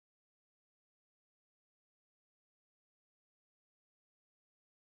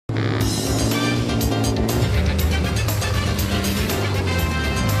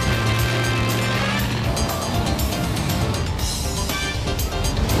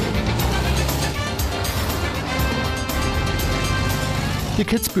Die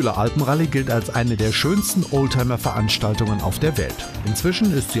Kitzbüheler Alpenrallye gilt als eine der schönsten Oldtimer-Veranstaltungen auf der Welt.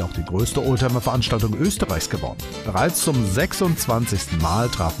 Inzwischen ist sie auch die größte Oldtimer-Veranstaltung Österreichs geworden. Bereits zum 26. Mal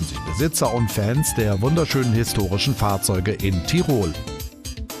trafen sich Besitzer und Fans der wunderschönen historischen Fahrzeuge in Tirol.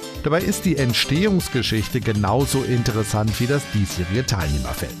 Dabei ist die Entstehungsgeschichte genauso interessant wie das diesjährige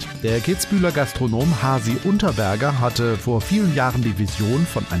Teilnehmerfeld. Der Kitzbüheler Gastronom Hasi Unterberger hatte vor vielen Jahren die Vision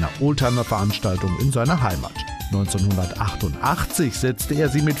von einer Oldtimer-Veranstaltung in seiner Heimat. 1988 setzte er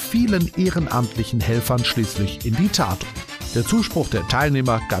sie mit vielen ehrenamtlichen Helfern schließlich in die Tat um. Der Zuspruch der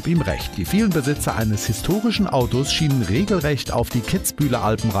Teilnehmer gab ihm recht. Die vielen Besitzer eines historischen Autos schienen regelrecht auf die Kitzbüheler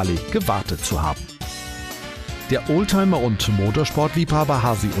Alpenrallye gewartet zu haben. Der Oldtimer- und Motorsportliebhaber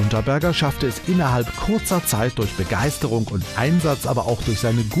Hasi Unterberger schaffte es innerhalb kurzer Zeit durch Begeisterung und Einsatz, aber auch durch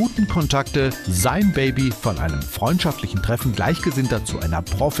seine guten Kontakte, sein Baby von einem freundschaftlichen Treffen Gleichgesinnter zu einer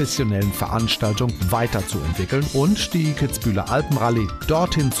professionellen Veranstaltung weiterzuentwickeln und die Kitzbüheler Alpenrallye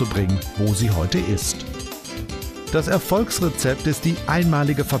dorthin zu bringen, wo sie heute ist. Das Erfolgsrezept ist die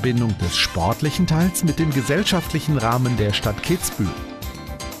einmalige Verbindung des sportlichen Teils mit dem gesellschaftlichen Rahmen der Stadt Kitzbühel.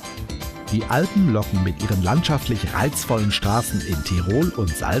 Die Alpen locken mit ihren landschaftlich reizvollen Straßen in Tirol und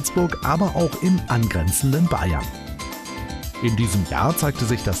Salzburg, aber auch im angrenzenden Bayern. In diesem Jahr zeigte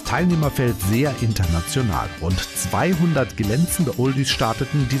sich das Teilnehmerfeld sehr international. Rund 200 glänzende Oldies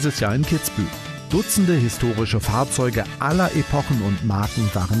starteten dieses Jahr in Kitzbühel. Dutzende historische Fahrzeuge aller Epochen und Marken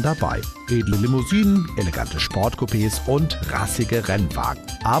waren dabei. Edle Limousinen, elegante Sportcoupés und rassige Rennwagen.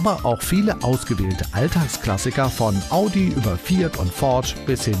 Aber auch viele ausgewählte Alltagsklassiker von Audi über Fiat und Ford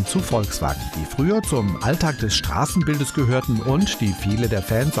bis hin zu Volkswagen, die früher zum Alltag des Straßenbildes gehörten und die viele der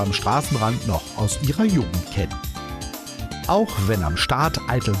Fans am Straßenrand noch aus ihrer Jugend kennen. Auch wenn am Start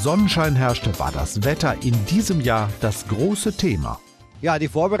eitel Sonnenschein herrschte, war das Wetter in diesem Jahr das große Thema. Ja, die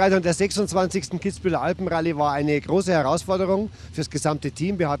Vorbereitung der 26. Kitzbüheler Alpenrallye war eine große Herausforderung für das gesamte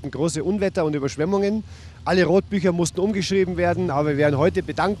Team. Wir hatten große Unwetter und Überschwemmungen. Alle Rotbücher mussten umgeschrieben werden, aber wir werden heute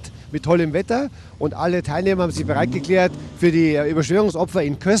bedankt mit tollem Wetter. Und alle Teilnehmer haben sich bereit erklärt, für die Überschwemmungsopfer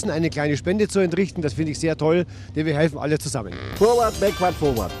in Kössen eine kleine Spende zu entrichten. Das finde ich sehr toll, denn wir helfen alle zusammen. Forward, backward,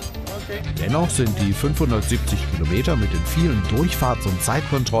 forward. Okay. Dennoch sind die 570 Kilometer mit den vielen Durchfahrts- und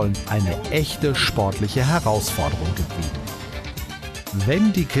Zeitkontrollen eine echte sportliche Herausforderung geblieben.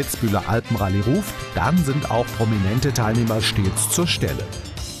 Wenn die Kitzbüheler Alpenrallye ruft, dann sind auch prominente Teilnehmer stets zur Stelle.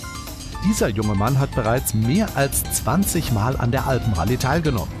 Dieser junge Mann hat bereits mehr als 20 Mal an der Alpenrallye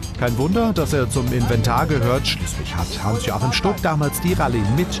teilgenommen. Kein Wunder, dass er zum Inventar gehört, schließlich hat Hans-Joachim Stuck damals die Rallye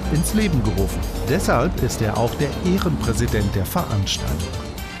mit ins Leben gerufen. Deshalb ist er auch der Ehrenpräsident der Veranstaltung.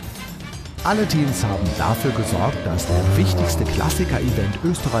 Alle Teams haben dafür gesorgt, dass der wichtigste Klassiker-Event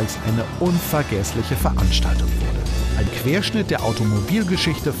Österreichs eine unvergessliche Veranstaltung wurde. Ein Querschnitt der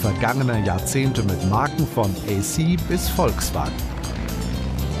Automobilgeschichte vergangener Jahrzehnte mit Marken von AC bis Volkswagen.